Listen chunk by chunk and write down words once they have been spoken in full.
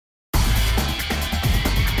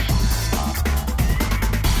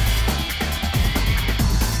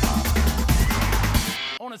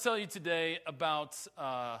to tell you today about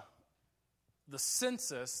the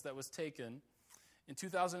census that was taken in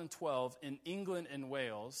 2012 in England and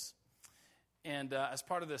Wales. And as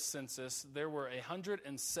part of this census, there were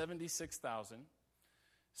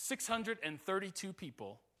 176,632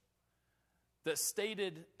 people that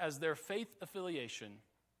stated as their faith affiliation,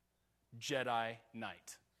 Jedi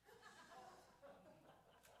Knight.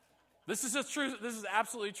 This is true. This is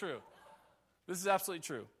absolutely true. This is absolutely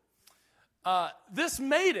true. This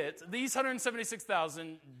made it, these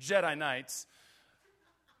 176,000 Jedi Knights,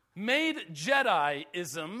 made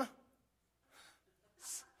Jediism.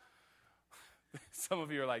 Some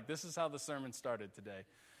of you are like, this is how the sermon started today.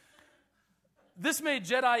 This made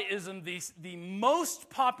Jediism the most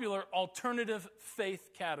popular alternative faith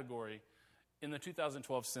category in the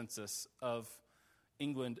 2012 census of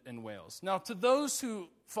England and Wales. Now, to those who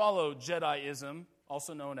follow Jediism,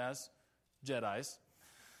 also known as Jedis,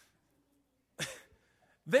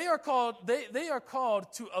 they are called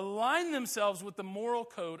to align themselves with the moral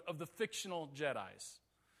code of the fictional Jedis.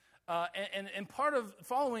 And part of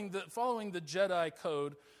following the Jedi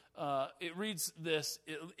code, it reads this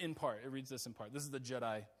in part. This is the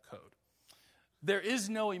Jedi code. There is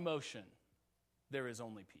no emotion. There is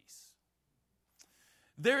only peace.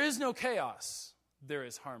 There is no chaos. There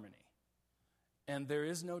is harmony. And there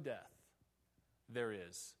is no death. There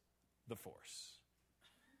is the Force.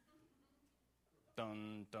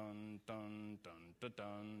 Dun, dun, dun, dun, dun,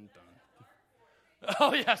 dun, dun.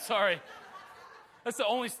 Oh, yeah, sorry. That's the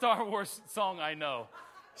only Star Wars song I know.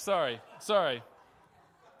 Sorry.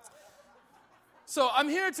 So I'm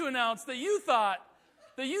here to announce that you thought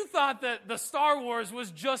that the Star Wars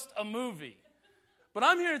was just a movie. But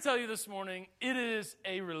I'm here to tell you this morning, it is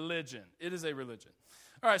a religion. It is a religion.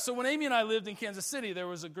 All right, so when Amy and I lived in Kansas City, there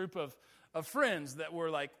was a group of friends that were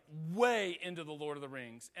like way into the Lord of the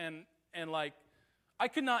Rings. And like, I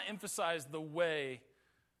could not emphasize the way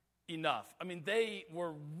enough. I mean, they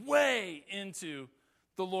were way into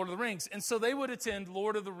the Lord of the Rings. And so they would attend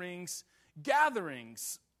Lord of the Rings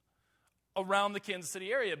gatherings around the Kansas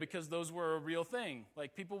City area because those were a real thing.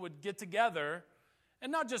 Like, people would get together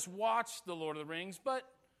and not just watch the Lord of the Rings, but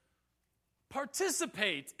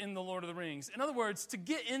participate in the Lord of the Rings. In other words, to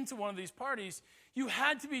get into one of these parties, you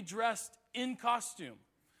had to be dressed in costume.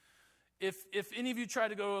 If any of you tried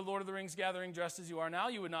to go to a Lord of the Rings gathering dressed as you are now,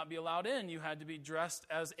 you would not be allowed in. You had to be dressed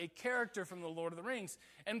as a character from the Lord of the Rings.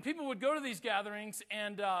 And people would go to these gatherings,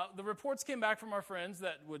 and the reports came back from our friends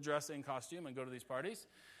that would dress in costume and go to these parties,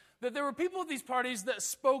 that there were people at these parties that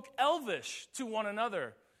spoke Elvish to one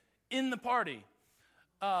another in the party.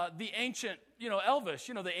 The ancient, Elvish,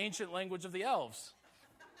 the ancient language of the elves.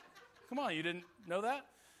 Come on, you didn't know that?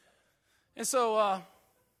 And so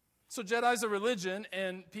Jedi's a religion,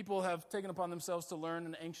 and people have taken upon themselves to learn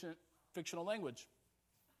an ancient fictional language.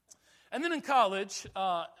 And then in college,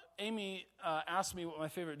 Amy asked me what my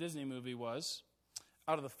favorite Disney movie was,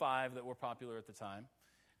 out of the 5 that were popular at the time.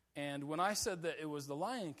 And when I said that it was The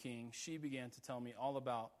Lion King, she began to tell me all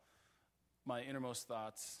about my innermost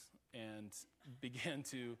thoughts and began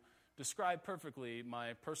to describe perfectly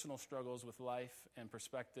my personal struggles with life and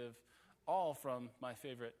perspective, all from my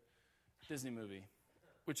favorite Disney movie,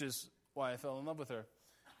 which is why I fell in love with her.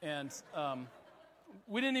 And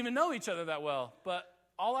we didn't even know each other that well, but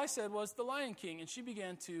all I said was The Lion King, and she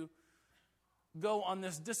began to go on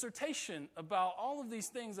this dissertation about all of these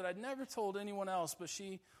things that I'd never told anyone else, but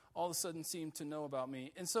she all of a sudden seemed to know about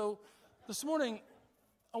me. And so this morning,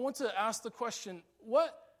 I want to ask the question,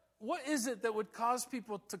 what is it that would cause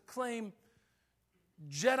people to claim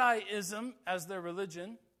Jediism as their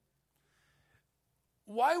religion?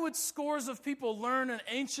 Why would scores of people learn an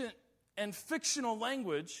ancient and fictional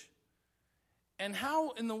language? And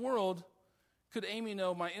how in the world could Amy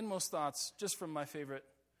know my inmost thoughts just from my favorite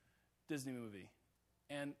Disney movie?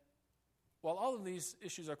 And while all of these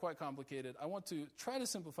issues are quite complicated, I want to try to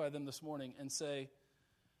simplify them this morning and say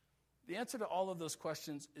the answer to all of those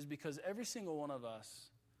questions is because every single one of us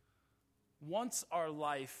wants our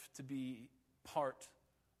life to be part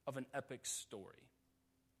of an epic story.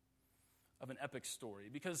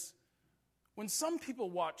 Because when some people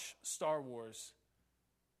watch Star Wars,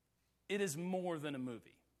 it is more than a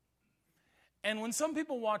movie. And when some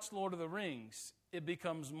people watch Lord of the Rings, it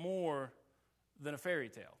becomes more than a fairy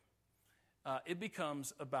tale. It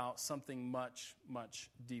becomes about something much, much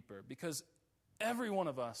deeper. Because every one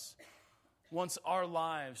of us wants our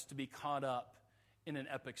lives to be caught up in an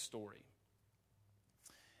epic story.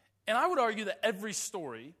 And I would argue that every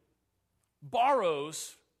story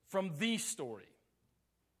borrows from the story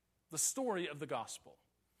of the gospel,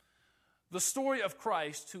 the story of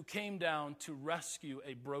Christ who came down to rescue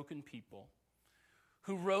a broken people,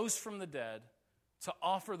 who rose from the dead to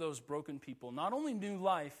offer those broken people not only new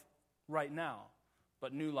life right now,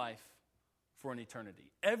 but new life for an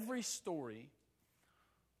eternity. Every story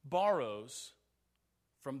borrows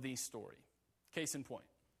from the story. Case in point,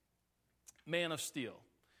 Man of Steel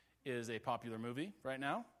is a popular movie right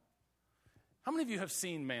now. How many of you have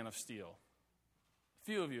seen Man of Steel? A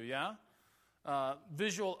few of you, yeah?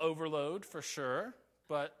 Visual overload for sure,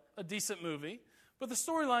 but a decent movie. But the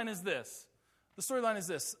storyline is this.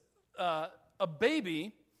 A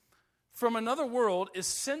baby from another world is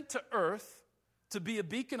sent to earth to be a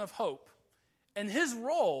beacon of hope. And his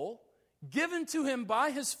role, given to him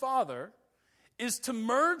by his father, is to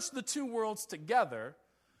merge the two worlds together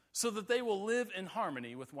so that they will live in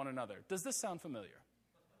harmony with one another. Does this sound familiar?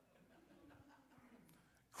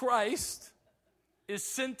 Christ is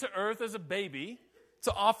sent to earth as a baby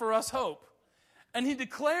to offer us hope. And he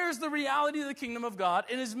declares the reality of the kingdom of God,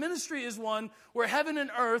 and his ministry is one where heaven and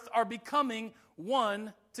earth are becoming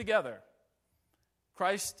one together.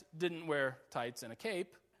 Christ didn't wear tights and a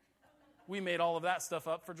cape. We made all of that stuff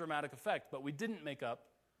up for dramatic effect, but we didn't make up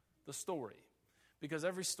the story, because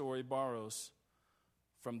every story borrows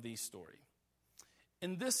from the story.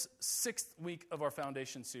 In this 6th week of our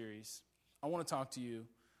Foundation series, I want to talk to you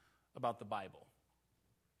about the Bible.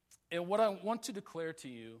 And what I want to declare to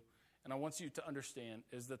you, and I want you to understand,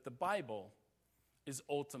 is that the Bible is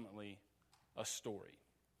ultimately a story.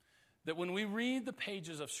 That when we read the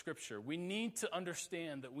pages of Scripture, we need to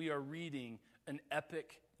understand that we are reading an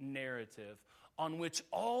epic narrative on which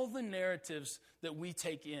all the narratives that we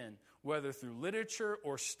take in, whether through literature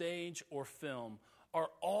or stage or film, are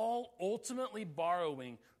all ultimately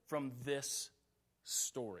borrowing from this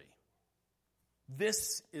story.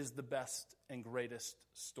 This is the best and greatest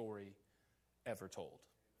story ever told.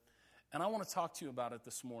 And I want to talk to you about it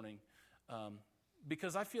this morning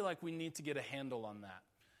because I feel like we need to get a handle on that.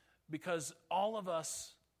 Because all of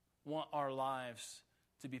us want our lives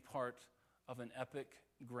to be part of an epic,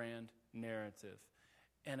 grand narrative.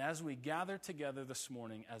 And as we gather together this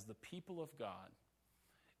morning as the people of God,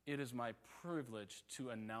 it is my privilege to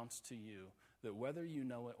announce to you that whether you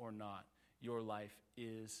know it or not, your life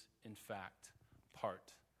is, in fact,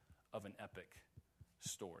 part of an epic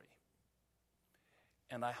story.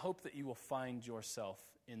 And I hope that you will find yourself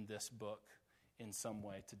in this book in some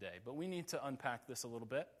way today. But we need to unpack this a little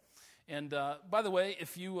bit. And by the way,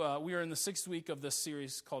 if you we are in the 6th week of this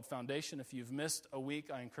series called Foundation. If you've missed a week,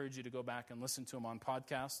 I encourage you to go back and listen to them on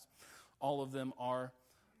podcast. All of them are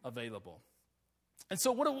available. And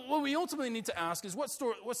so what we ultimately need to ask is what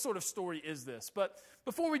sort of story is this? But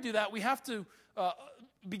before we do that, we have to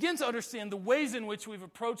begin to understand the ways in which we've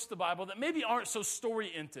approached the Bible that maybe aren't so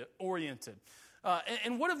story-oriented.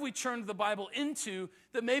 And what have we turned the Bible into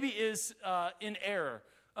that maybe is in error?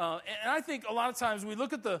 And I think a lot of times we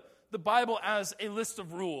look at the Bible as a list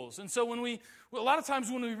of rules. And so a lot of times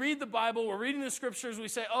when we read the Bible, we're reading the scriptures, we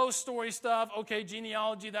say, oh, story stuff, okay,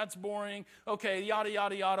 genealogy, that's boring, okay, yada,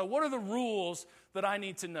 yada, yada. What are the rules that I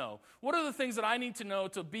need to know? What are the things that I need to know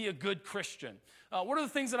to be a good Christian? What are the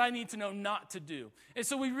things that I need to know not to do? And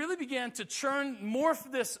so we really began to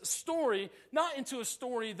morph this story, not into a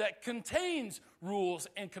story that contains rules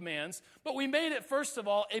and commands, but we made it, first of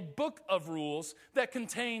all, a book of rules that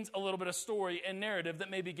contains a little bit of story and narrative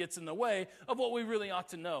that maybe gets in the way of what we really ought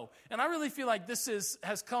to know. And I really feel like this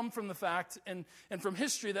has come from the fact and from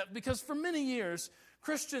history that because for many years,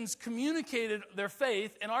 Christians communicated their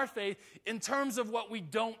faith and our faith in terms of what we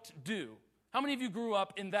don't do. How many of you grew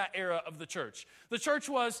up in that era of the church? The church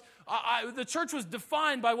was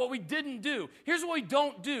defined by what we didn't do. Here's what we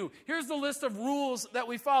don't do. Here's the list of rules that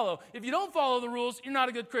we follow. If you don't follow the rules, you're not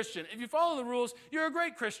a good Christian. If you follow the rules, you're a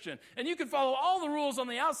great Christian. And you can follow all the rules on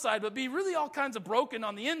the outside, but be really all kinds of broken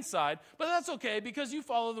on the inside. But that's okay because you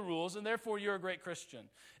follow the rules, and therefore you're a great Christian.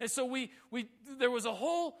 And so there was a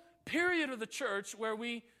whole period of the church where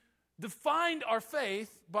we defined our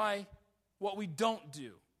faith by what we don't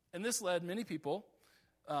do. And this led many people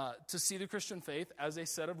to see the Christian faith as a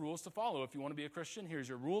set of rules to follow. If you want to be a Christian, here's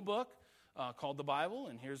your rule book called the Bible,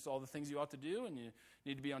 and here's all the things you ought to do, and you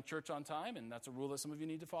need to be on church on time, and that's a rule that some of you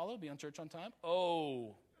need to follow, be on church on time.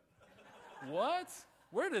 Oh, what?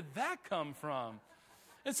 Where did that come from?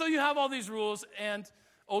 And so you have all these rules, and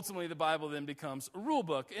ultimately the Bible then becomes a rule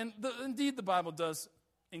book. And indeed, the Bible does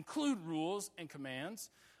include rules and commands,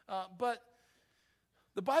 but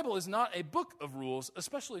the Bible is not a book of rules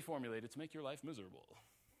especially formulated to make your life miserable,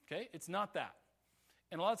 okay? It's not that.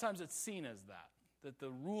 And a lot of times it's seen as that the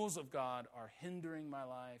rules of God are hindering my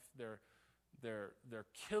life, they're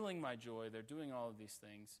killing my joy, they're doing all of these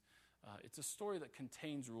things. It's a story that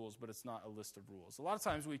contains rules, but it's not a list of rules. A lot of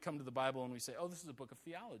times we come to the Bible and we say, oh, this is a book of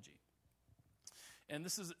theology. And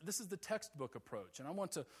this is the textbook approach. And I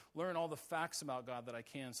want to learn all the facts about God that I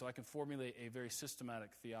can so I can formulate a very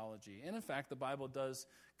systematic theology. And in fact, the Bible does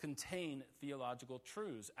contain theological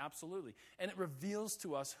truths, absolutely. And it reveals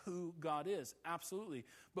to us who God is, absolutely.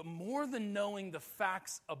 But more than knowing the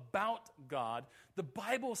facts about God, the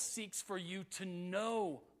Bible seeks for you to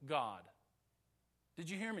know God. Did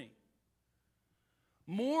you hear me?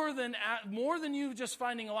 More than you just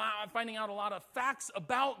finding out a lot of facts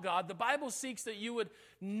about God, the Bible seeks that you would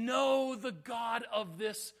know the God of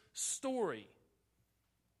this story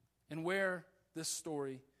and where this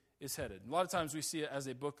story is headed. A lot of times we see it as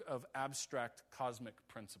a book of abstract cosmic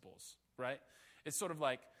principles, right? It's sort of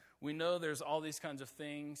like we know there's all these kinds of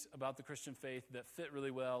things about the Christian faith that fit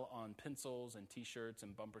really well on pencils and T-shirts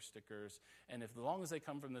and bumper stickers. And as long as they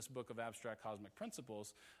come from this book of abstract cosmic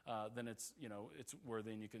principles, then it's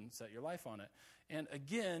worthy and you can set your life on it. And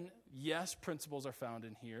again, yes, principles are found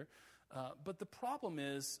in here. But the problem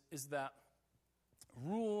is that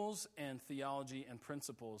rules and theology and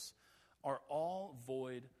principles are all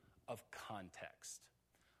void of context.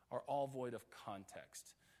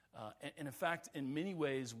 And in fact, in many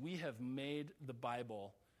ways, we have made the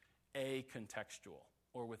Bible acontextual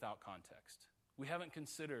or without context. We haven't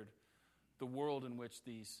considered the world in which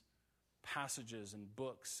these passages and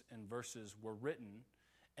books and verses were written,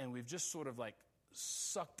 and we've just sort of like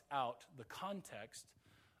sucked out the context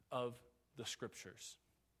of the Scriptures.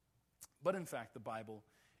 But in fact, the Bible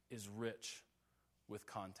is rich with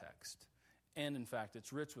context. And in fact,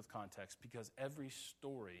 it's rich with context because every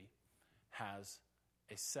story has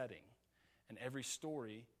a setting, and every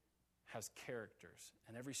story has characters,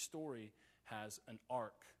 and every story has an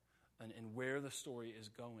arc and where the story is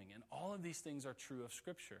going. And all of these things are true of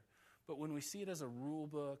Scripture. But when we see it as a rule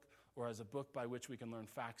book or as a book by which we can learn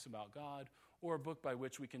facts about God or a book by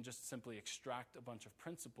which we can just simply extract a bunch of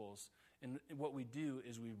principles, and what we do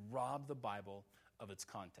is we rob the Bible of its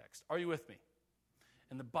context. Are you with me?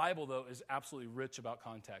 And the Bible, though, is absolutely rich about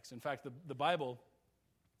context. In fact, the Bible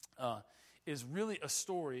is really a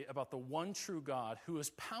story about the one true God who is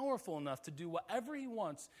powerful enough to do whatever he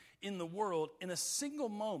wants in the world in a single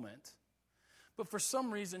moment, but for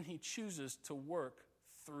some reason he chooses to work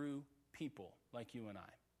through people like you and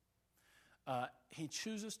I. He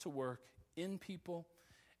chooses to work in people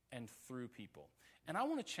and through people. And I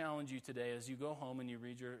want to challenge you today as you go home and you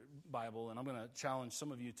read your Bible, and I'm going to challenge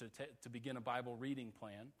some of you to begin a Bible reading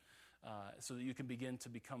plan so that you can begin to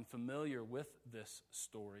become familiar with this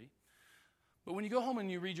story. But when you go home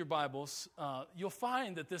and you read your Bibles, you'll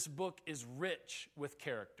find that this book is rich with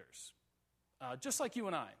characters, just like you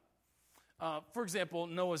and I. For example,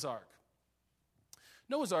 Noah's Ark.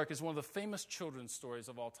 Noah's Ark is one of the famous children's stories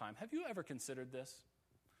of all time. Have you ever considered this?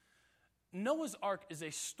 Noah's Ark is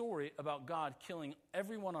a story about God killing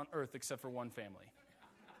everyone on earth except for one family.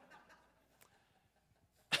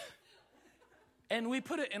 And we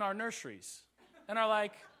put it in our nurseries and are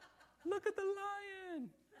like, look at the lion.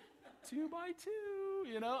 2 by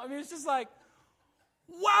 2, I mean, it's just like,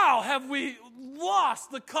 wow, have we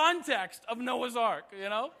lost the context of Noah's Ark,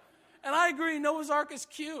 And I agree, Noah's Ark is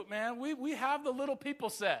cute, man. We have the little people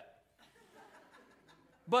set.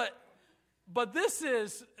 But this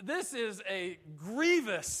is a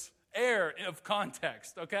grievous error of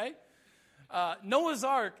context, okay? Noah's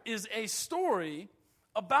Ark is a story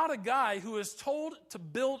about a guy who is told to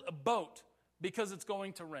build a boat because it's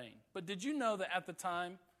going to rain. But did you know that at the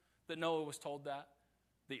time that Noah was told that,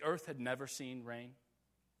 the earth had never seen rain?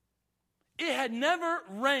 It had never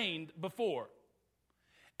rained before.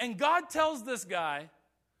 And God tells this guy,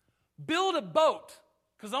 build a boat,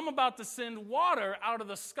 because I'm about to send water out of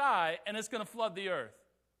the sky, and it's going to flood the earth.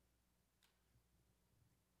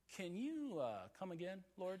 Can you come again,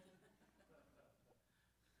 Lord?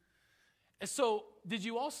 And so, did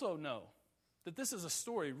you also know that this is a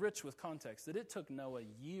story rich with context, that it took Noah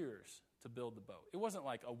years to build the boat? It wasn't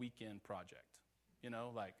like a weekend project,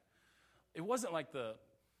 it wasn't like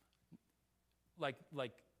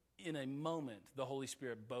like in a moment the Holy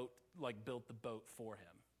Spirit built the boat for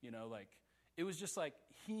him, it was just like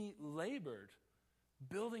he labored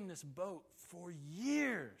building this boat for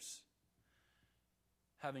years,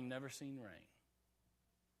 having never seen rain.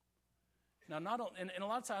 Now, and a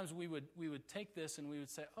lot of times we would take this and we would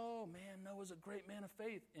say, oh man, Noah's a great man of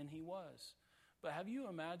faith, and he was. But have you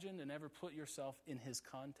imagined and ever put yourself in his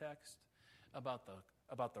context about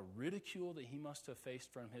the ridicule that he must have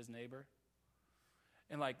faced from his neighbor?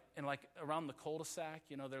 And like around the cul-de-sac,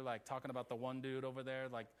 they're like talking about the one dude over there,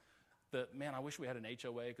 like man, I wish we had an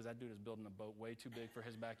HOA because that dude is building a boat way too big for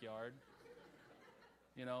his backyard.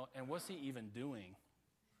 And what's he even doing?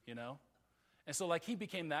 And so he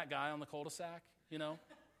became that guy on the cul-de-sac, And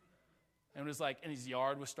it was and his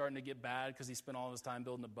yard was starting to get bad because he spent all of his time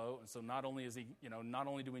building a boat. And so not only is he, not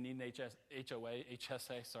only do we need an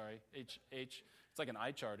it's like an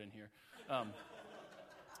eye chart in here.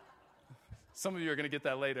 Some of you are going to get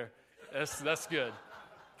that later. That's good.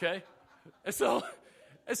 Okay? And so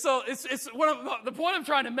it's the point I'm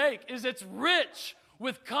trying to make is it's rich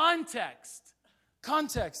with context.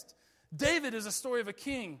 Context. David is a story of a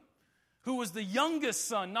king who was the youngest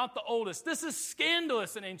son, not the oldest. This is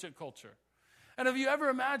scandalous in ancient culture. And have you ever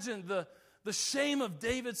imagined the shame of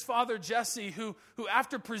David's father Jesse, who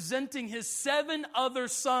after presenting his 7 other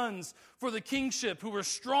sons for the kingship, who were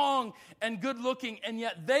strong and good-looking, and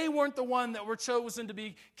yet they weren't the one that were chosen to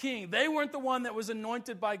be king. They weren't the one that was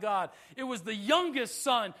anointed by God. It was the youngest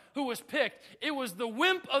son who was picked. It was the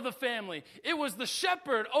wimp of the family. It was the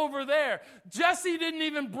shepherd over there. Jesse didn't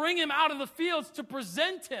even bring him out of the fields to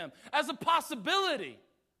present him as a possibility.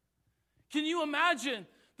 Can you imagine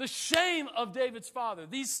the shame of David's father?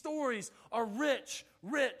 These stories are rich,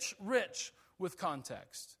 rich, rich with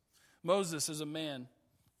context. Moses is a man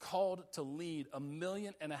called to lead 1.5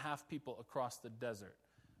 million people across the desert.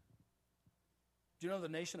 Do you know the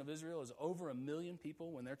nation of Israel is over 1 million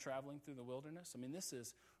people when they're traveling through the wilderness? I mean, this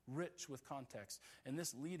is rich with context. And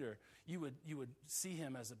this leader, you would see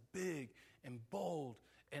him as a big and bold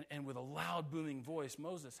and with a loud booming voice.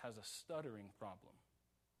 Moses has a stuttering problem.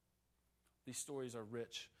 These stories are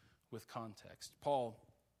rich with context. Paul,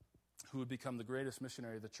 who would become the greatest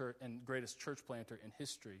missionary of the church and greatest church planter in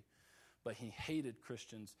history, but he hated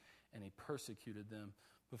Christians and he persecuted them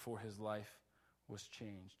before his life was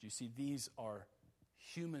changed. You see, these are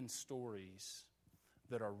human stories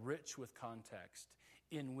that are rich with context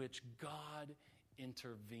in which God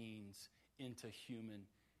intervenes into human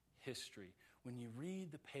history. When you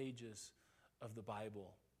read the pages of the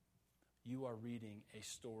Bible, you are reading a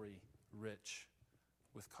story rich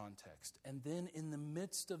with context. And then in the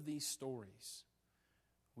midst of these stories,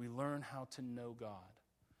 we learn how to know God.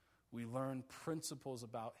 We learn principles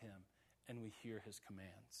about him, and we hear his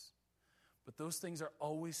commands. But those things are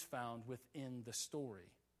always found within the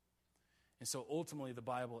story. And so ultimately, the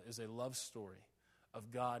Bible is a love story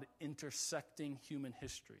of God intersecting human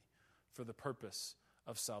history for the purpose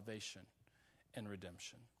of salvation and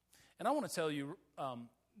redemption. And I want to tell you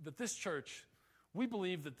that this church, we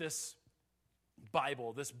believe that this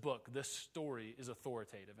Bible, this book, this story is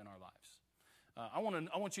authoritative in our lives. I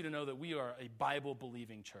want you to know that we are a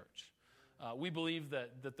Bible-believing church. We believe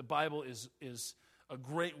that the Bible is a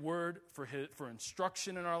great word for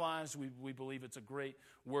instruction in our lives. We believe it's a great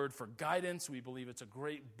word for guidance. We believe it's a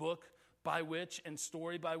great book by which and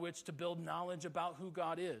story by which to build knowledge about who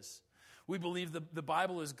God is. We believe the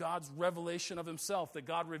Bible is God's revelation of himself, that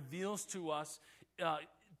God reveals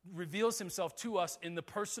himself to us in the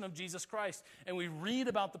person of Jesus Christ. And we read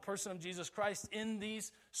about the person of Jesus Christ in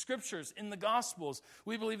these scriptures, in the Gospels.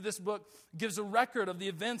 We believe this book gives a record of the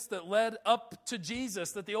events that led up to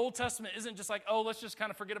Jesus, that the Old Testament isn't just let's just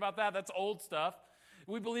kind of forget about that. That's old stuff.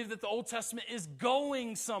 We believe that the Old Testament is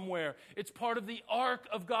going somewhere. It's part of the arc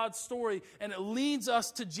of God's story, and it leads us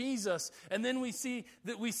to Jesus. And then we see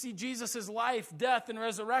Jesus' life, death, and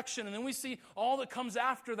resurrection. And then we see all that comes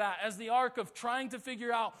after that as the arc of trying to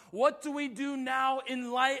figure out, what do we do now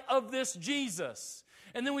in light of this Jesus?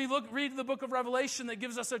 And then we read the book of Revelation that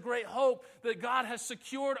gives us a great hope that God has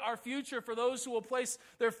secured our future for those who will place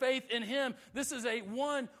their faith in him. This is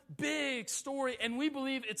one big story, and we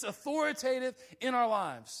believe it's authoritative in our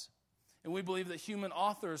lives. And we believe that human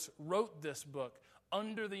authors wrote this book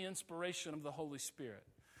under the inspiration of the Holy Spirit.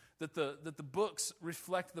 That the books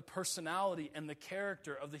reflect the personality and the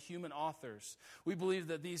character of the human authors. We believe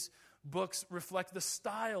that these books reflect the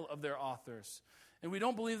style of their authors. And we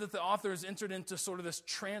don't believe that the authors entered into sort of this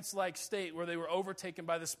trance-like state where they were overtaken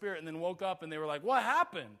by the Spirit and then woke up and they were like, what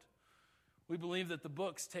happened? We believe that the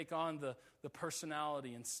books take on the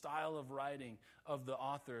personality and style of writing of the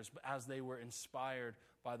authors as they were inspired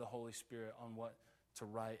by the Holy Spirit on what to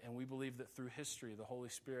write. And we believe that through history, the Holy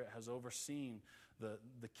Spirit has overseen the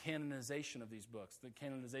canonization of these books. The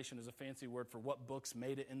canonization is a fancy word for what books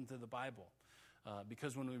made it into the Bible.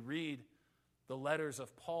 Because when we read the letters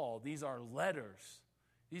of Paul, these are letters.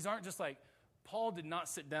 These aren't just Paul did not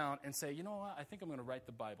sit down and say, you know what, I think I'm going to write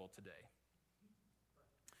the Bible today.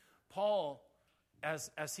 Paul, as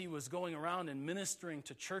he was going around and ministering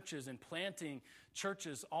to churches and planting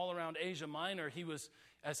churches all around Asia Minor,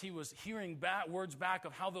 as he was hearing words back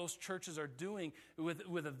of how those churches are doing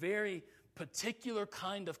with a very particular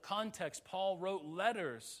kind of context, Paul wrote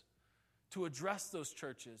letters to address those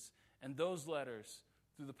churches. And those letters,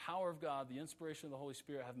 through the power of God, the inspiration of the Holy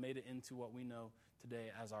Spirit, have made it into what we know today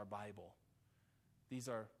as our Bible. These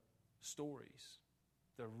are stories.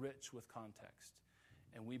 They're rich with context.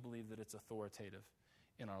 And we believe that it's authoritative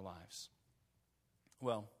in our lives.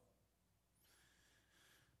 Well,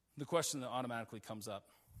 the question that automatically comes up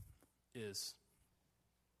is,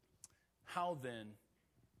 how then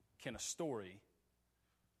can a story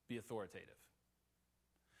be authoritative?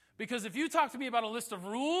 Because if you talk to me about a list of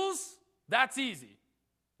rules, that's easy.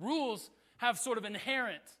 Rules have sort of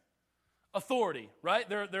inherent authority, right?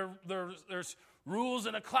 There's rules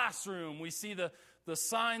in a classroom. We see the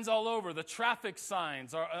signs all over. The traffic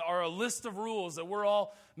signs are a list of rules that we're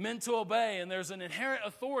all meant to obey, and there's an inherent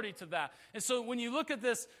authority to that. And so when you look at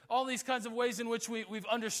this, all these kinds of ways in which we've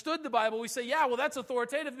understood the Bible, we say, yeah, well, that's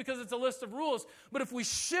authoritative because it's a list of rules. But if we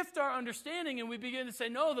shift our understanding and we begin to say,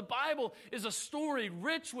 no, the Bible is a story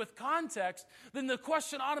rich with context, then the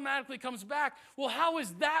question automatically comes back, well, how is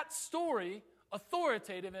that story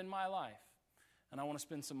authoritative in my life? And I want to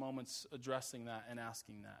spend some moments addressing that and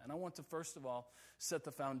asking that. And I want to, first of all, set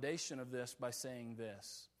the foundation of this by saying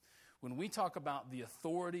this. When we talk about the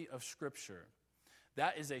authority of Scripture,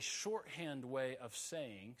 that is a shorthand way of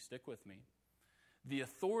saying, stick with me, the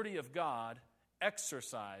authority of God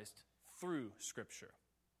exercised through Scripture.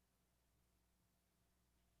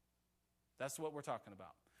 That's what we're talking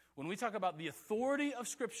about. When we talk about the authority of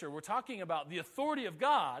Scripture, we're talking about the authority of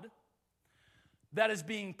God that is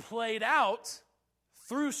being played out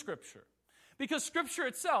through Scripture. Because Scripture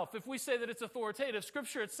itself, if we say that it's authoritative,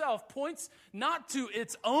 Scripture itself points not to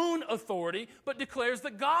its own authority, but declares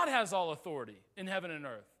that God has all authority in heaven and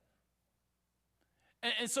earth.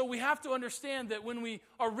 And so we have to understand that when we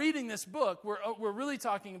are reading this book, we're really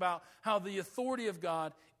talking about how the authority of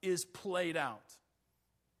God is played out.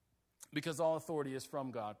 Because all authority is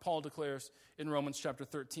from God. Paul declares in Romans chapter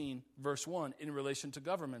 13, verse 1, in relation to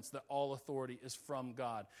governments, that all authority is from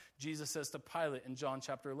God. Jesus says to Pilate in John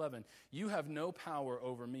chapter 11, you have no power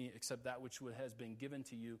over me except that which has been given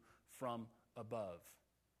to you from above.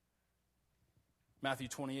 Matthew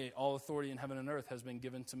 28, all authority in heaven and earth has been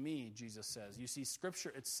given to me, Jesus says. You see,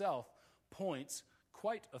 Scripture itself points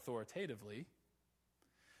quite authoritatively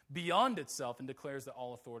beyond itself and declares that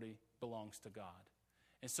all authority belongs to God.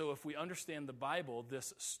 And so if we understand the Bible,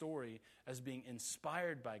 this story, as being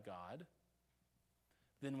inspired by God,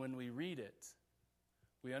 then when we read it,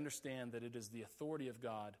 we understand that it is the authority of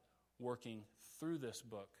God working through this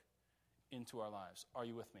book into our lives. Are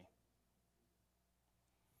you with me?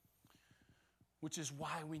 Which is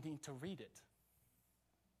why we need to read it.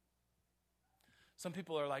 Some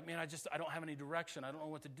people are like, man, I don't have any direction. I don't know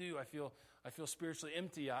what to do. I feel spiritually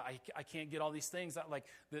empty. I can't get all these things.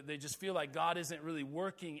 They just feel like God isn't really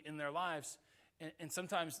working in their lives. And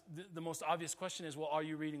sometimes the most obvious question is, well, are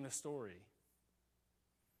you reading the story?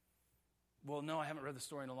 Well, no, I haven't read the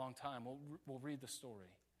story in a long time. We'll read the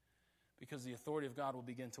story. Because the authority of God will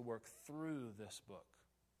begin to work through this book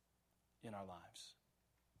in our lives.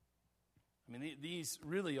 I mean, these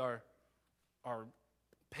really are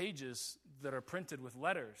pages that are printed with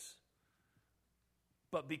letters.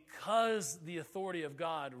 But because the authority of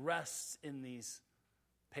God rests in these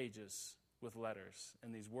pages with letters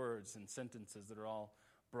and these words and sentences that are all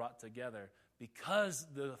brought together, because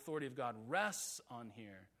the authority of God rests on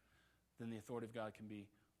here, then the authority of God can be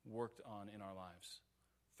worked on in our lives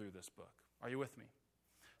through this book. Are you with me?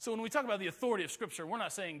 So when we talk about the authority of Scripture, we're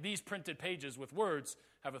not saying these printed pages with words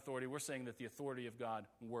have authority. We're saying that the authority of God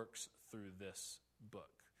works through this book.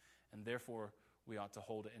 And therefore, we ought to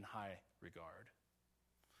hold it in high regard.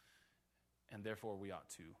 And therefore, we ought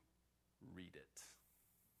to read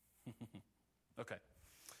it. Okay.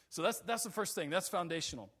 So that's the first thing. That's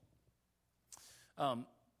foundational.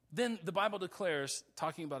 Then the Bible declares,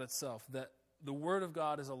 talking about itself, that the Word of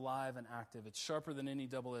God is alive and active. It's sharper than any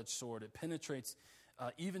double-edged sword. It penetrates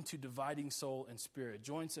even to dividing soul and spirit,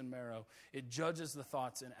 joints and marrow. It judges the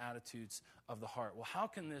thoughts and attitudes of the heart. Well, how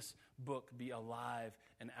can this book be alive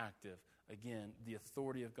and active? Again, the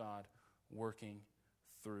authority of God working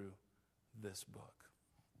through this book.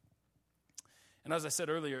 And as I said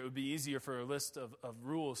earlier, it would be easier for a list of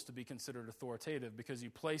rules to be considered authoritative because you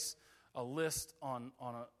place a list on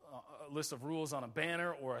a list of rules on a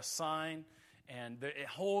banner or a sign, and it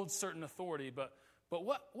holds certain authority. But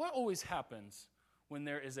what always happens when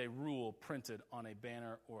there is a rule printed on a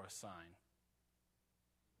banner or a sign?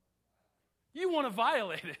 You want to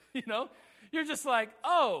violate it, you know? You're just like,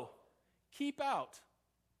 oh, keep out.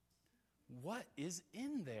 What is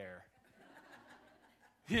in there?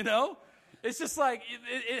 You know? It's just like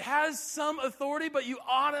it has some authority, but you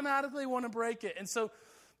automatically want to break it. And so,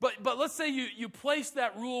 but let's say you place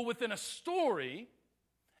that rule within a story,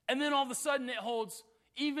 and then all of a sudden it holds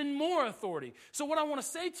even more authority. So what I want to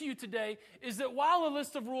say to you today is that while a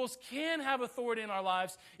list of rules can have authority in our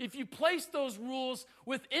lives, if you place those rules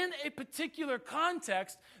within a particular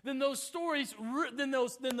context, then those stories,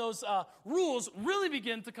 rules really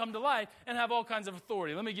begin to come to life and have all kinds of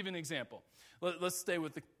authority. Let me give you an example. Let's stay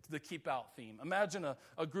with the keep out theme. Imagine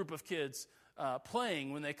a group of kids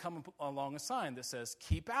playing when they come along a sign that says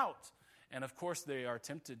keep out. And of course they are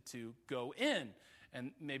tempted to go in.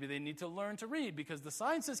 And maybe they need to learn to read because the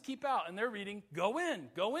sign says keep out, and they're reading, go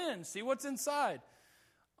in, see what's inside.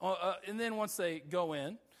 And then once they go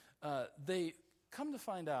in, they come to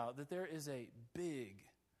find out that there is a big,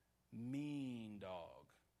 mean dog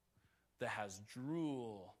that has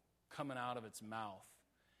drool coming out of its mouth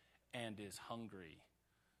and is hungry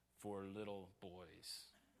for little boys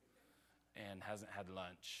and hasn't had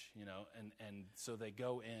lunch, and so they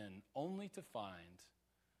go in only to find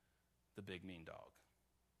the big, mean dog.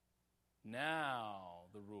 Now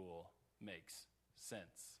the rule makes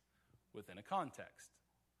sense within a context.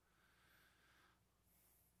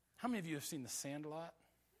 How many of you have seen The Sandlot?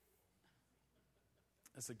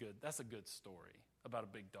 That's a good story about a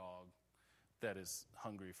big dog that is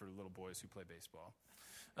hungry for little boys who play baseball.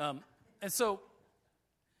 And so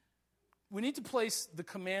we need to place the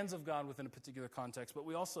commands of God within a particular context, but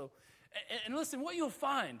we also, and listen, what you'll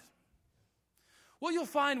find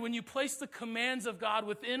when you place the commands of God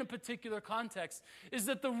within a particular context is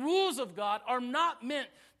that the rules of God are not meant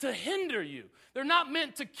to hinder you. They're not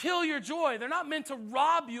meant to kill your joy. They're not meant to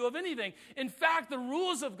rob you of anything. In fact, the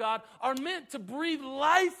rules of God are meant to breathe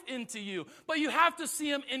life into you. But you have to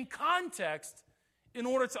see them in context in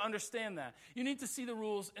order to understand that. You need to see the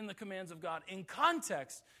rules and the commands of God in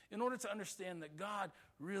context in order to understand that God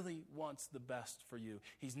really wants the best for you.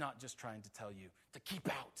 He's not just trying to tell you to keep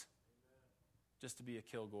out. Just to be a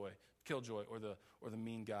killjoy or the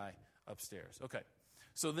mean guy upstairs. Okay,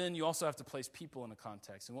 so then you also have to place people in a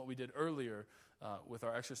context. And what we did earlier with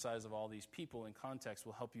our exercise of all these people in context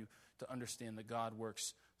will help you to understand that God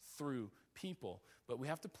works through people. But we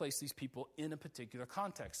have to place these people in a particular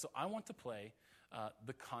context. So I want to play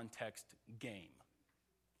the context game.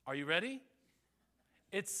 Are you ready?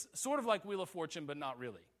 It's sort of like Wheel of Fortune, but not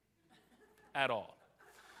really at all.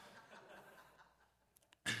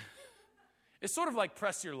 It's sort of like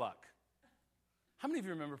Press Your Luck. How many of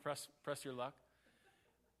you remember Press Your Luck?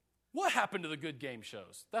 What happened to the good game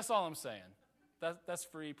shows? That's all I'm saying. That's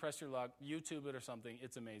free. Press Your Luck. YouTube it or something.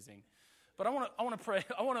 It's amazing. But I want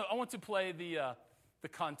to play the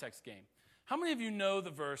context game. How many of you know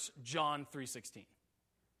the verse John 3:16?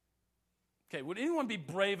 Okay, would anyone be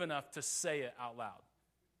brave enough to say it out loud?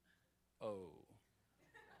 Oh.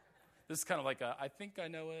 This is kind of like I think I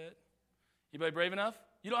know it. Anybody brave enough?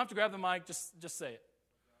 You don't have to grab the mic, just say it.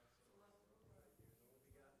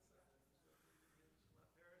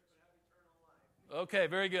 Okay,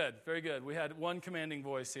 very good, very good. We had one commanding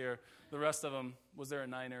voice here. The rest of them, was there a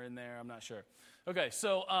niner in there? I'm not sure. Okay,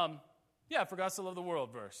 so, for God so loved the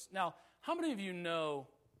world verse. Now, how many of you know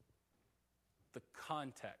the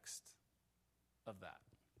context of that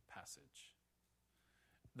passage?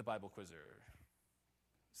 The Bible quizzer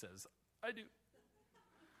says, I do.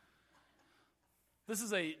 This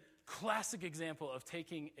is a classic example of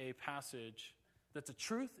taking a passage that's a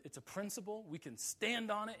truth, it's a principle, we can stand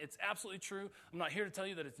on it, it's absolutely true. I'm not here to tell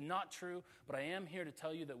you that it's not true, but I am here to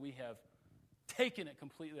tell you that we have taken it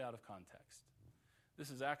completely out of context.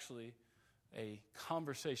 This is actually a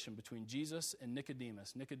conversation between Jesus and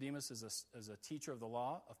Nicodemus. Nicodemus is a teacher of the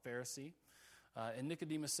law, a Pharisee, and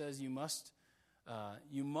Nicodemus says, you must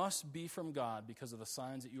be from God because of the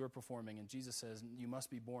signs that you are performing, and Jesus says, you must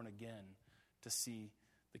be born again to see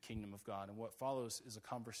the kingdom of God. And what follows is a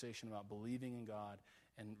conversation about believing in God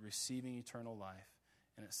and receiving eternal life.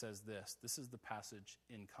 And it says this is the passage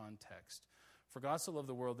in context. For God so loved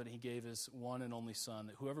the world that he gave his one and only Son,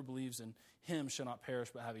 that whoever believes in him shall not perish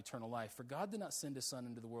but have eternal life. For God did not send his Son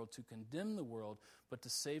into the world to condemn the world, but to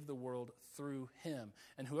save the world through him.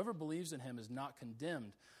 And whoever believes in him is not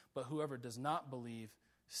condemned, but whoever does not believe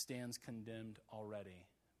stands condemned already.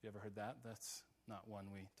 Have you ever heard that? That's not one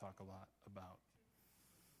we talk a lot about.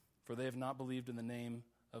 For they have not believed in the name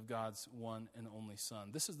of God's one and only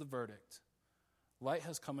Son. This is the verdict. Light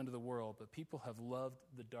has come into the world, but people have loved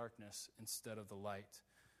the darkness instead of the light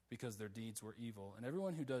because their deeds were evil. And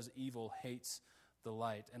everyone who does evil hates the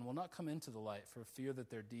light and will not come into the light for fear that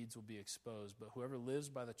their deeds will be exposed. But whoever lives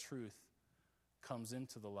by the truth comes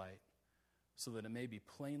into the light so that it may be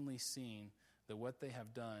plainly seen that what they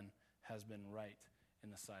have done has been right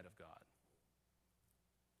in the sight of God.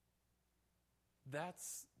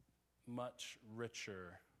 That's much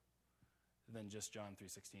richer than just John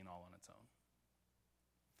 3:16 all on its own.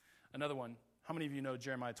 Another one, how many of you know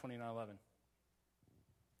Jeremiah 29:11?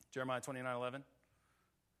 Jeremiah 29:11?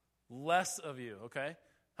 Less of you, okay?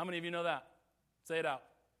 How many of you know that? Say it out.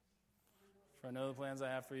 For I know the plans I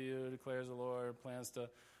have for you, declares the Lord, plans to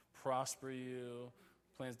prosper you,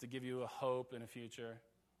 plans to give you a hope and a future.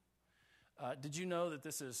 Did you know that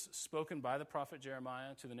this is spoken by the prophet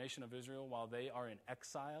Jeremiah to the nation of Israel while they are in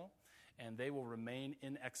exile? And they will remain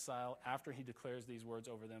in exile after he declares these words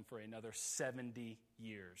over them for another 70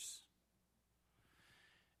 years.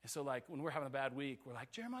 And so like when we're having a bad week, we're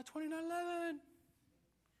like, Jeremiah 29:11.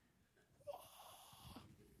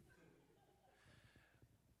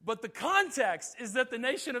 But the context is that the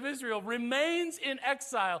nation of Israel remains in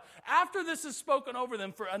exile after this is spoken over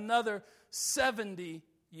them for another 70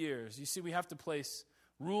 years. You see, we have to place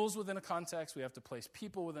rules within a context. We have to place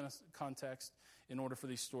people within a context in order for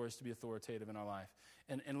these stories to be authoritative in our life.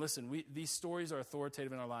 And listen, these stories are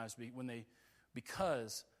authoritative in our lives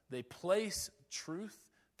because they place truth,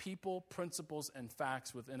 people, principles, and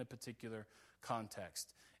facts within a particular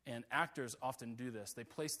context. And actors often do this. They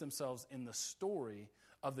place themselves in the story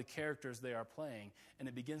of the characters they are playing, and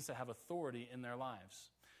it begins to have authority in their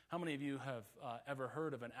lives. How many of you have ever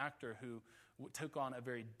heard of an actor who took on a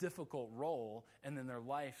very difficult role, and then their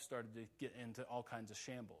life started to get into all kinds of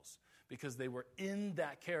shambles? Because they were in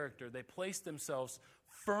that character. They placed themselves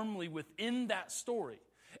firmly within that story.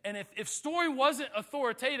 And if story wasn't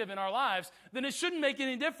authoritative in our lives, then it shouldn't make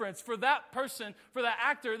any difference for that person, for that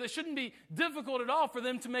actor. It shouldn't be difficult at all for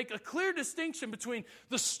them to make a clear distinction between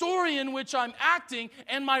the story in which I'm acting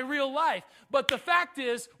and my real life. But the fact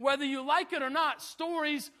is, whether you like it or not,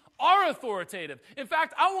 stories are authoritative. In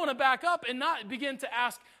fact, I want to back up and not begin to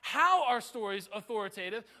ask how are stories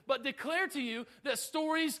authoritative, but declare to you that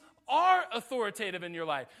stories are authoritative in your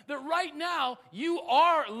life. That right now, you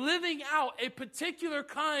are living out a particular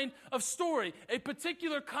kind of story, a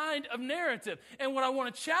particular kind of narrative. And what I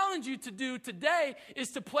want to challenge you to do today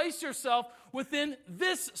is to place yourself within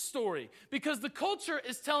this story. Because the culture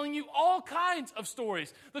is telling you all kinds of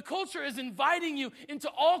stories. The culture is inviting you into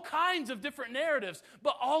all kinds of different narratives,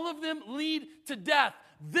 but all of them lead to death.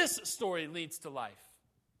 This story leads to life.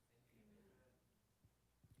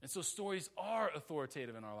 And so stories are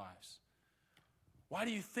authoritative in our lives. Why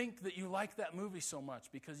do you think that you like that movie so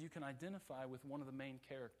much? Because you can identify with one of the main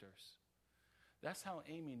characters. That's how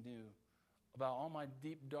Amy knew about all my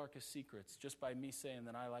deep, darkest secrets just by me saying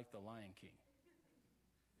that I like The Lion King.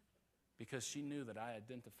 Because she knew that I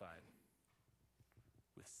identified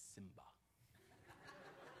with Simba.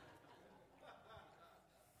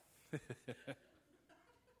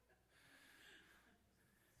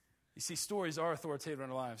 You see, stories are authoritative in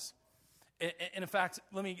our lives. And in fact,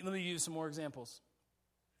 let me use some more examples.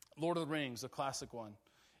 Lord of the Rings, a classic one.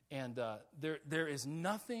 And there is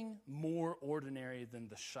nothing more ordinary than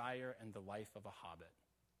the Shire and the life of a hobbit.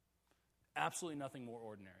 Absolutely nothing more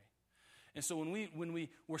ordinary. And so when we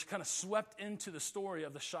were kind of swept into the story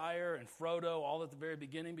of the Shire and Frodo all at the very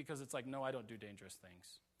beginning, because it's like, no, I don't do dangerous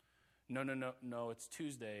things. No, it's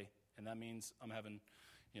Tuesday, and that means I'm having,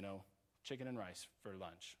 chicken and rice for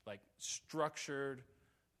lunch. Like structured,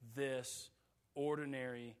 this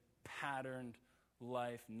ordinary, patterned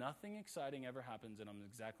life. Nothing exciting ever happens, and I'm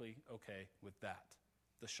exactly okay with that.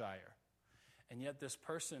 The Shire. And yet this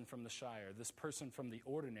person from the Shire, this person from the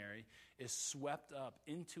ordinary, is swept up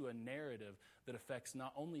into a narrative that affects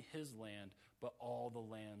not only his land, but all the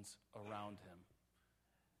lands around him.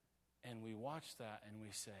 And we watch that and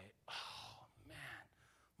we say, oh man,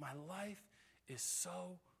 my life is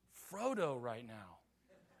so Frodo right now.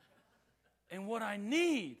 And what I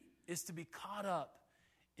need is to be caught up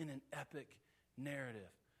in an epic narrative.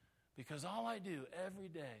 Because all I do every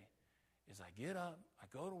day is I get up, I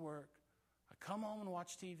go to work, I come home and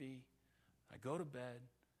watch TV, I go to bed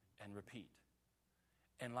and repeat.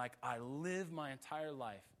 And like I live my entire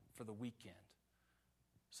life for the weekend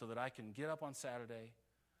so that I can get up on Saturday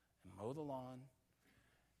and mow the lawn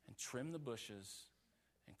and trim the bushes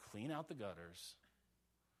and clean out the gutters.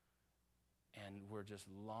 And we're just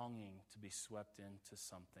longing to be swept into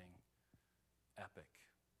something epic.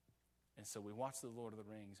 And so we watch The Lord of the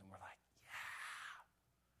Rings and we're like, yeah,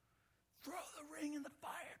 throw the ring in the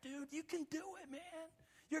fire, dude. You can do it, man.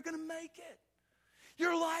 You're going to make it.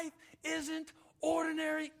 Your life isn't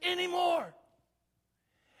ordinary anymore.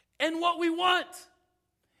 And what we want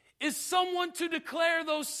is someone to declare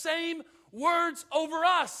those same words over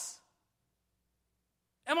us.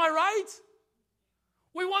 Am I right?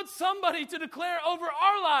 We want somebody to declare over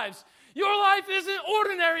our lives, Your life isn't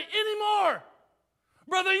ordinary anymore.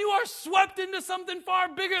 Brother, you are swept into something far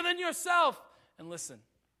bigger than yourself. And listen,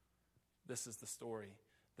 this is the story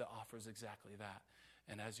that offers exactly that.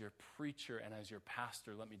 And as your preacher and as your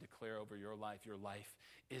pastor, let me declare over your life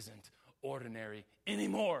isn't ordinary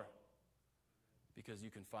anymore. Because you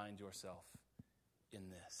can find yourself in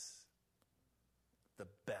this. The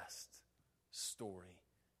best story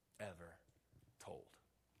ever told.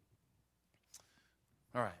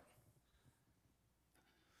 All right.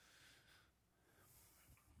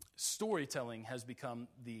 Storytelling has become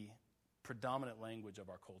the predominant language of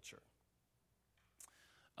our culture.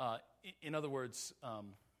 In other words,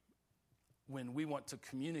 when we want to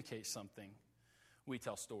communicate something, we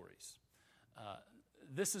tell stories.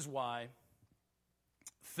 This is why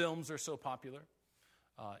films are so popular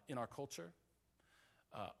in our culture.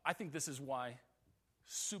 I think this is why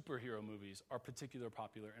superhero movies are particularly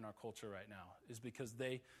popular in our culture right now, is because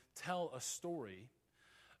they tell a story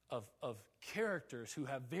of characters who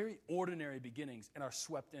have very ordinary beginnings and are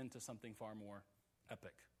swept into something far more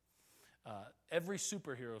epic. Every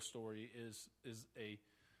superhero story is a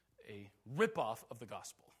ripoff of the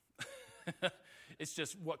gospel. It's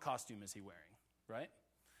just, what costume is he wearing, right?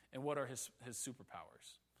 And what are his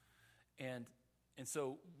superpowers? And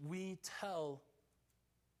so we tell,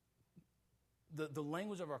 the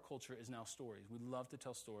language of our culture is now stories. We love to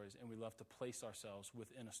tell stories, and we love to place ourselves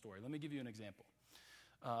within a story. Let me give you an example.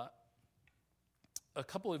 A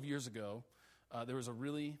couple of years ago, there was a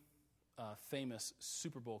really famous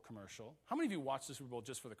Super Bowl commercial. How many of you watched the Super Bowl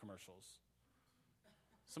just for the commercials?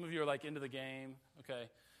 Some of you are like into the game. Okay.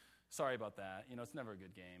 Sorry about that. It's never a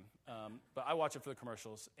good game. But I watch it for the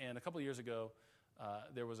commercials. And a couple of years ago,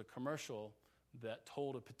 there was a commercial that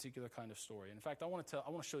told a particular kind of story. In fact, I want to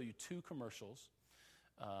show you two commercials.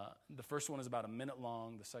 The first one is about a minute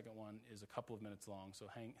long. The second one is a couple of minutes long. So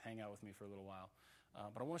hang out with me for a little while.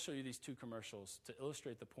 But I want to show you these two commercials to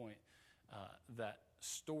illustrate the point that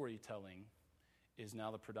storytelling is now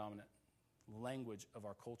the predominant language of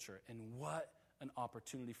our culture. And what an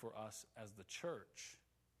opportunity for us as the church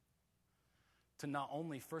to not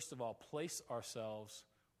only, first of all, place ourselves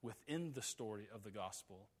within the story of the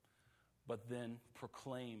gospel, but then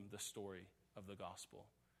proclaim the story of the gospel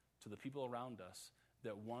to the people around us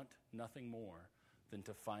that want nothing more than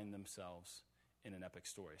to find themselves in an epic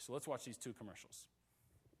story. So let's watch these two commercials.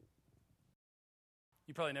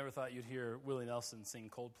 You probably never thought you'd hear Willie Nelson sing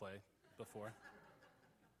Coldplay before.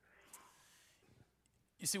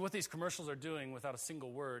 You see, what these commercials are doing without a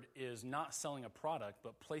single word is not selling a product,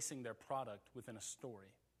 but placing their product within a story.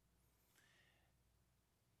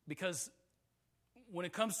 Because when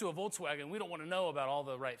it comes to a Volkswagen, we don't want to know about all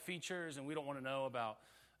the right features, and we don't want to know about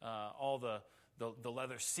all the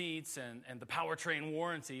leather seats and the powertrain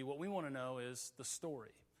warranty. What we want to know is the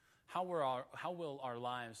story. How will our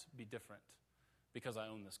lives be different because I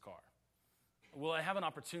own this car? Will I have an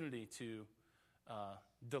opportunity to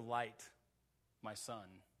delight my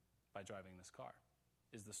son by driving this car?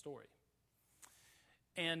 Is the story.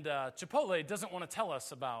 And Chipotle doesn't want to tell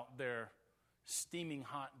us about their steaming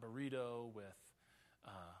hot burrito with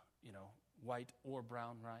white or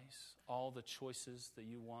brown rice. All the choices that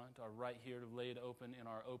you want are right here laid open in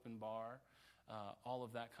our open bar. All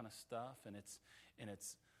of that kind of stuff, and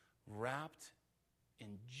it's wrapped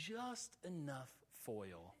in just enough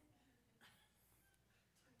foil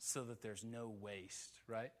so that there's no waste,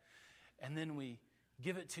 right? And then we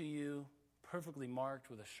give it to you perfectly marked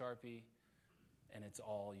with a Sharpie, and it's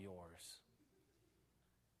all yours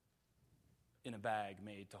in a bag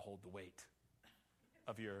made to hold the weight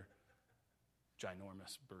of your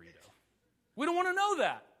ginormous burrito. We don't want to know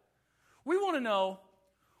that. We want to know,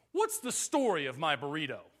 what's the story of my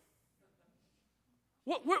burrito?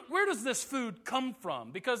 Where does this food come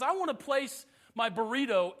from? Because I want to place my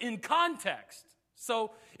burrito in context.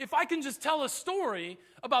 So if I can just tell a story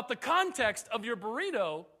about the context of your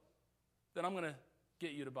burrito, then I'm going to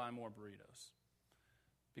get you to buy more burritos.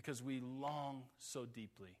 Because we long so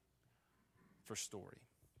deeply for story.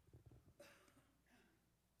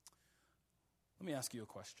 Let me ask you a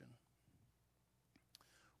question.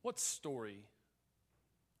 What story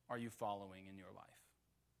are you following in your life?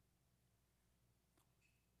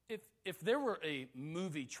 If there were a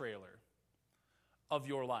movie trailer of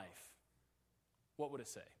your life, what would it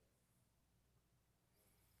say?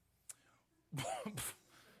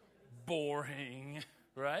 Boring,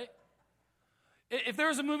 right? If there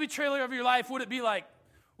was a movie trailer of your life, would it be like,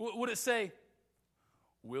 would it say,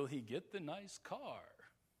 will he get the nice car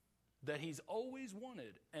that he's always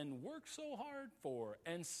wanted and worked so hard for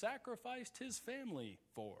and sacrificed his family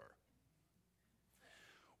for?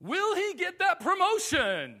 Will he get that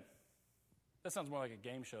promotion? That sounds more like a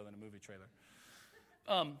game show than a movie trailer.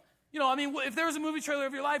 If there was a movie trailer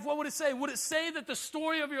of your life, what would it say? Would it say that the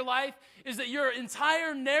story of your life is that your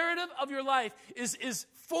entire narrative of your life is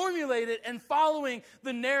formulated and following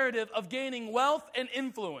the narrative of gaining wealth and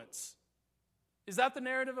influence? Is that the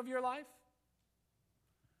narrative of your life?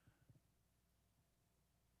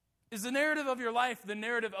 Is the narrative of your life the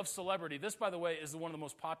narrative of celebrity? This, by the way, is one of the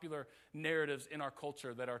most popular narratives in our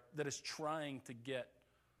culture that is trying to get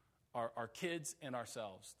our kids and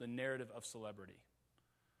ourselves. The narrative of celebrity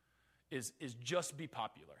is just be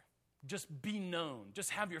popular. Just be known. Just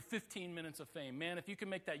have your 15 minutes of fame. Man, if you can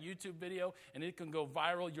make that YouTube video and it can go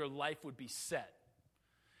viral, your life would be set.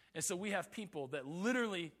 And so we have people that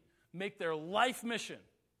literally make their life mission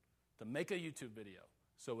to make a YouTube video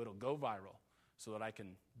so it'll go viral, so that I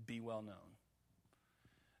can be well known.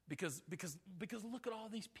 Because look at all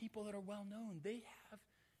these people that are well known. They have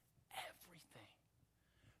everything.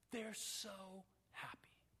 They're so happy.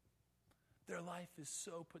 Their life is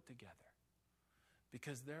so put together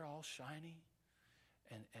because they're all shiny.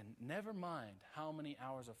 And never mind how many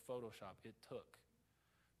hours of Photoshop it took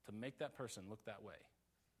to make that person look that way.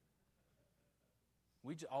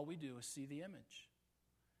 All we do is see the image.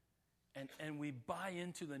 And we buy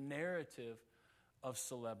into the narrative of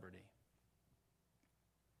celebrity.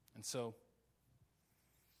 And so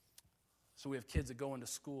we have kids that go into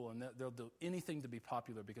school and they'll do anything to be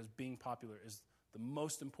popular because being popular is the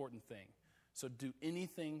most important thing. So do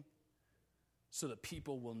anything so that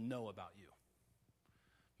people will know about you.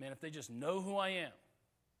 Man, if they just know who I am,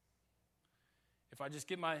 if I just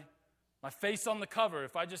get my face on the cover,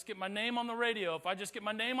 if I just get my name on the radio, if I just get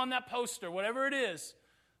my name on that poster, whatever it is,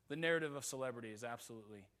 the narrative of celebrity is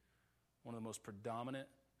absolutely one of the most predominant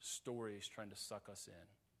stories trying to suck us in.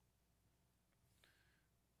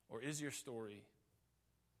 Or is your story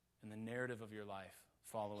in the narrative of your life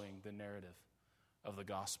following the narrative of the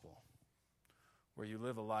gospel, where you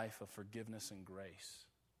live a life of forgiveness and grace,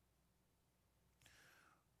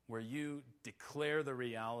 where you declare the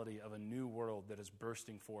reality of a new world that is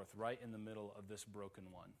bursting forth right in the middle of this broken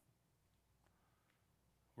one,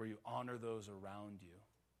 where you honor those around you?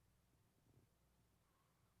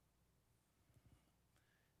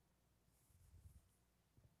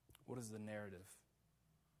 What is the narrative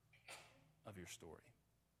of your story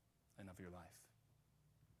and of your life?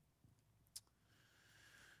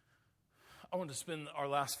 I want to spend our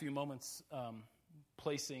last few moments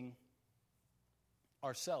placing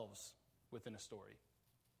ourselves within a story,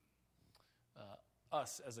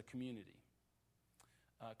 us as a community,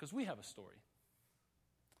 because we have a story,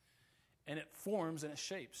 and it forms and it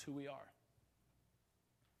shapes who we are.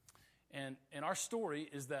 And our story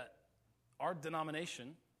is that our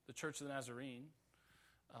denomination, the Church of the Nazarene,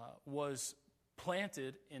 was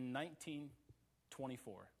planted in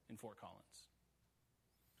 1924 in Fort Collins.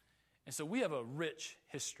 And so we have a rich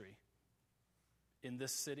history in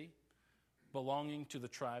this city belonging to the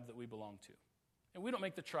tribe that we belong to. And we don't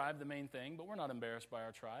make the tribe the main thing, but we're not embarrassed by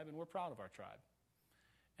our tribe, and we're proud of our tribe.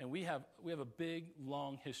 And we have a big,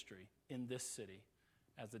 long history in this city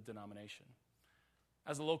as a denomination.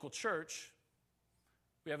 As a local church,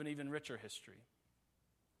 we have an even richer history.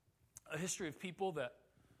 A history of people that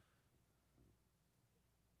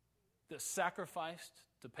sacrificed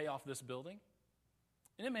to pay off this building.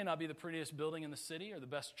 And it may not be the prettiest building in the city or the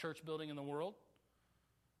best church building in the world,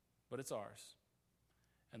 but it's ours.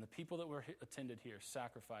 And the people that were attended here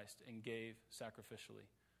sacrificed and gave sacrificially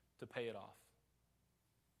to pay it off.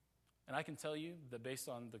 And I can tell you that based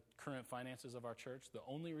on the current finances of our church, the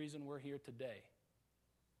only reason we're here today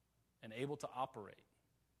and able to operate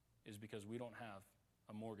is because we don't have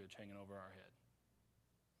a mortgage hanging over our head.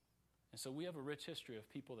 And so we have a rich history of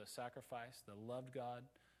people that sacrificed, that loved God,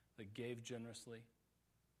 that gave generously.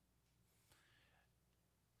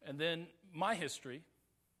 And then my history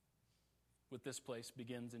with this place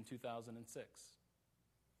begins in 2006,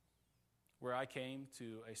 where I came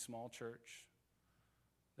to a small church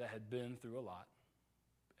that had been through a lot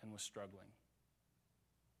and was struggling.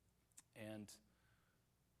 And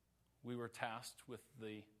we were tasked with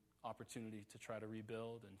the opportunity to try to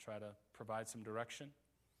rebuild and try to provide some direction.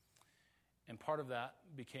 And part of that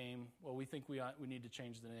became, well, we think we need to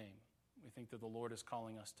change the name. We think that the Lord is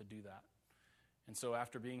calling us to do that. And so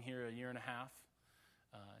after being here a year and a half,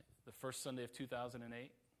 the first Sunday of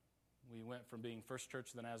 2008, we went from being First Church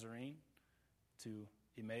of the Nazarene to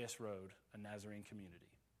Emmaus Road, a Nazarene community.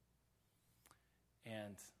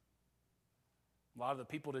 And a lot of the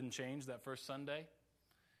people didn't change that first Sunday,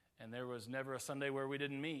 and there was never a Sunday where we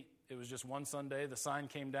didn't meet. It was just one Sunday, the sign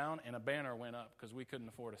came down, and a banner went up because we couldn't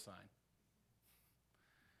afford a sign.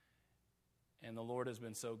 And the Lord has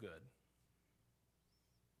been so good.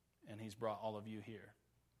 And he's brought all of you here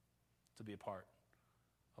to be a part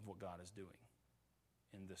of what God is doing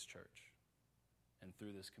in this church and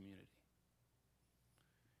through this community.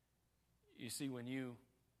 You see, when you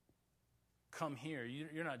come here,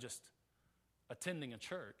 you're not just attending a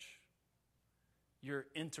church. You're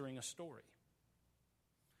entering a story.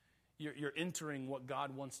 You're entering what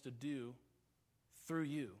God wants to do through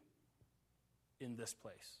you in this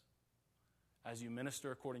place. As you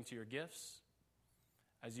minister according to your gifts,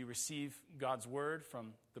 as you receive God's word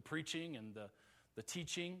from the preaching and the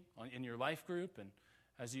teaching in your life group, and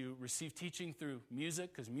as you receive teaching through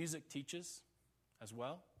music, because music teaches as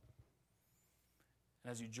well,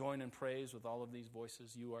 and as you join in praise with all of these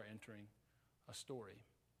voices, you are entering a story.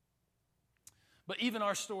 But even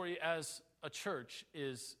our story as a church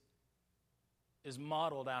is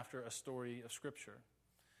modeled after a story of Scripture.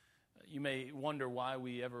 You may wonder why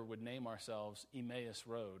we ever would name ourselves Emmaus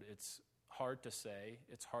Road. It's hard to say,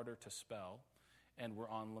 it's harder to spell, and we're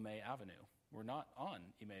on LeMay Avenue. We're not on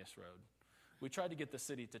Emmaus Road. We tried to get the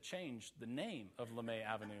city to change the name of LeMay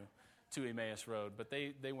Avenue to Emmaus Road, but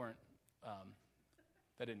they weren't,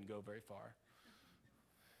 that didn't go very far.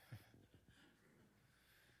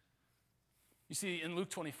 You see, in Luke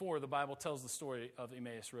 24, the Bible tells the story of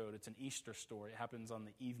Emmaus Road. It's an Easter story. It happens on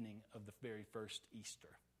the evening of the very first Easter,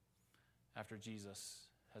 after Jesus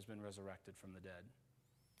has been resurrected from the dead.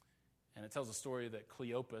 And it tells a story that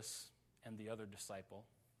Cleopas and the other disciple,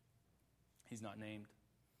 he's not named,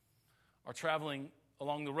 are traveling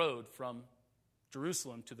along the road from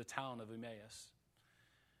Jerusalem to the town of Emmaus.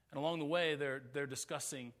 And along the way, they're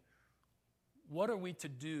discussing, what are we to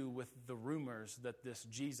do with the rumors that this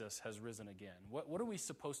Jesus has risen again? What are we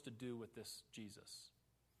supposed to do with this Jesus?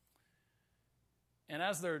 And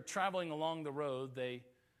as they're traveling along the road, they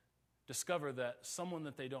discover that someone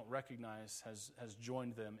that they don't recognize has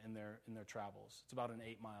joined them in their travels. It's about an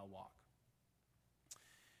 8-mile walk.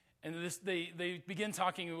 And they begin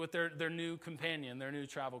talking with their new companion, their new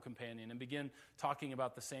travel companion, and begin talking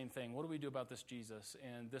about the same thing. What do we do about this Jesus?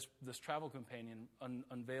 And this travel companion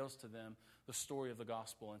unveils to them the story of the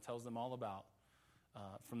gospel and tells them all about,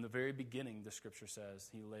 from the very beginning, the Scripture says,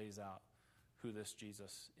 he lays out who this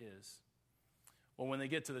Jesus is. Well, when they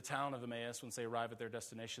get to the town of Emmaus, once they arrive at their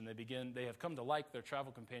destination, they have come to like their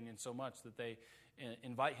travel companion so much that they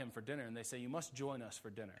invite him for dinner, and they say, you must join us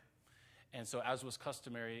for dinner. And so, as was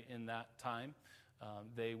customary in that time,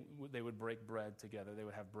 they would break bread together. They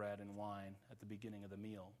would have bread and wine at the beginning of the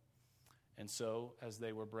meal. And so, as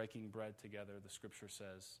they were breaking bread together, the Scripture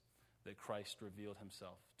says that Christ revealed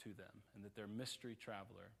himself to them, and that their mystery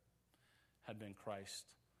traveler had been Christ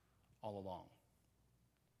all along.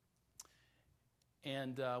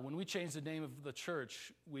 And when we changed the name of the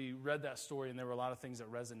church, we read that story, and there were a lot of things that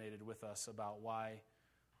resonated with us about why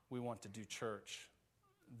we want to do church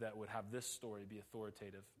that would have this story be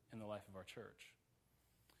authoritative in the life of our church.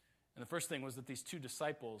 And the first thing was that these two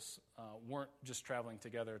disciples weren't just traveling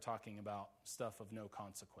together talking about stuff of no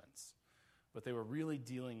consequence, but they were really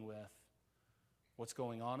dealing with what's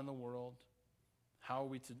going on in the world,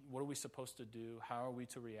 what are we supposed to do, how are we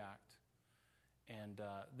to react, and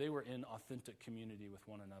they were in authentic community with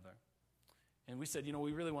one another. And we said,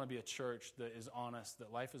 we really want to be a church that is honest,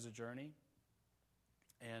 that life is a journey,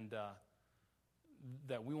 and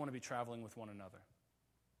that we want to be traveling with one another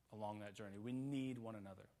along that journey. We need one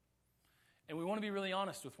another. And we want to be really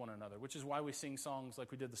honest with one another, which is why we sing songs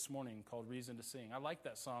like we did this morning called Reason to Sing. I like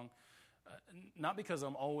that song, not because it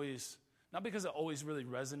always really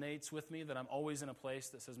resonates with me, that I'm always in a place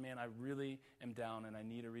that says, man, I really am down and I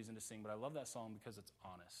need a reason to sing. But I love that song because it's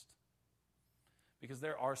honest. Because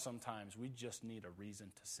there are some times we just need a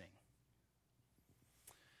reason to sing.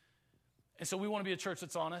 And so we want to be a church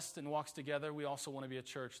that's honest and walks together. We also want to be a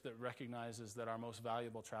church that recognizes that our most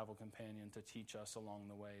valuable travel companion to teach us along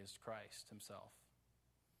the way is Christ himself.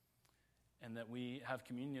 And that we have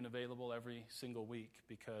communion available every single week,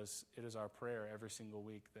 because it is our prayer every single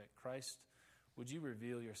week that Christ, would you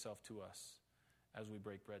reveal yourself to us as we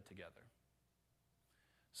break bread together?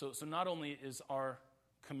 So not only is our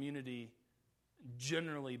community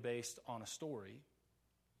generally based on a story,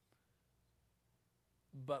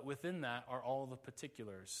 but within that are all the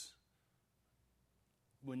particulars.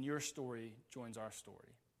 When your story joins our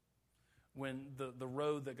story. When the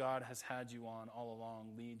road that God has had you on all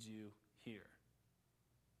along leads you here.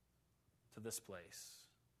 To this place.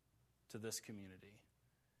 To this community.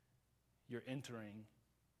 You're entering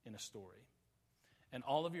in a story. And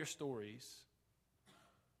all of your stories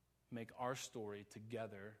make our story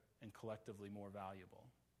together and collectively more valuable.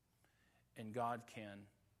 And God can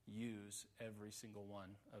use every single one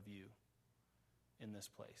of you in this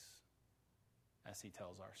place. as he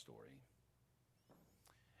tells our story.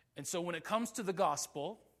 And so when it comes to the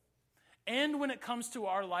gospel, and when it comes to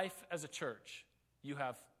our life as a church, you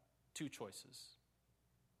have two choices.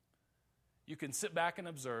 You can sit back and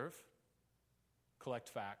observe, collect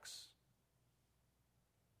facts,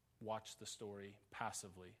 watch the story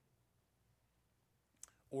passively,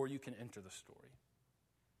 or you can enter the story.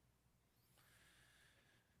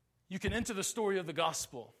 You can enter the story of the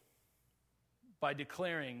gospel by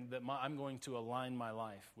declaring that I'm going to align my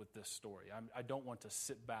life with this story. I don't want to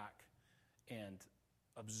sit back and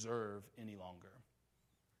observe any longer,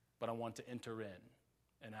 but I want to enter in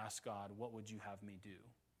and ask God, what would you have me do?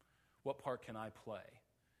 What part can I play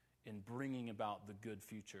in bringing about the good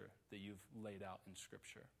future that you've laid out in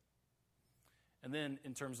Scripture? And then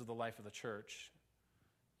in terms of the life of the church,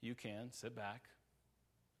 you can sit back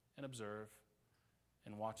and observe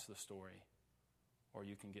and watch the story, or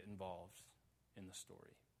you can get involved in the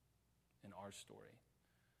story, in our story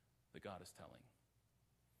that God is telling.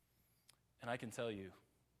 And I can tell you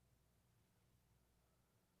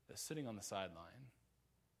that sitting on the sideline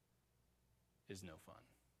is no fun.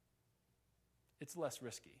 It's less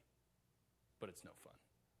risky, but it's no fun.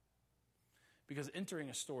 Because entering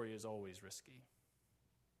a story is always risky.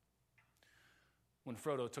 When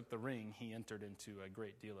Frodo took the ring, he entered into a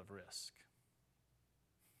great deal of risk.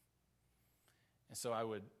 And so I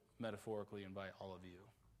would metaphorically invite all of you,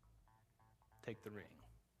 take the ring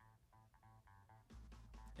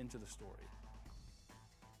into the story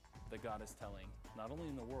that God is telling, not only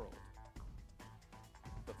in the world,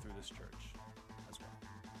 but through this church as well.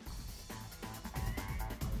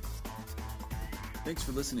 Thanks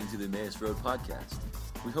for listening to the Emmaus Road podcast.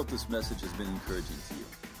 We hope this message has been encouraging to you.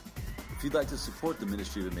 If you'd like to support the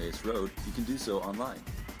ministry of Emmaus Road, you can do so online.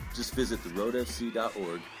 Just visit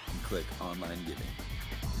theroadfc.org and click Online Giving.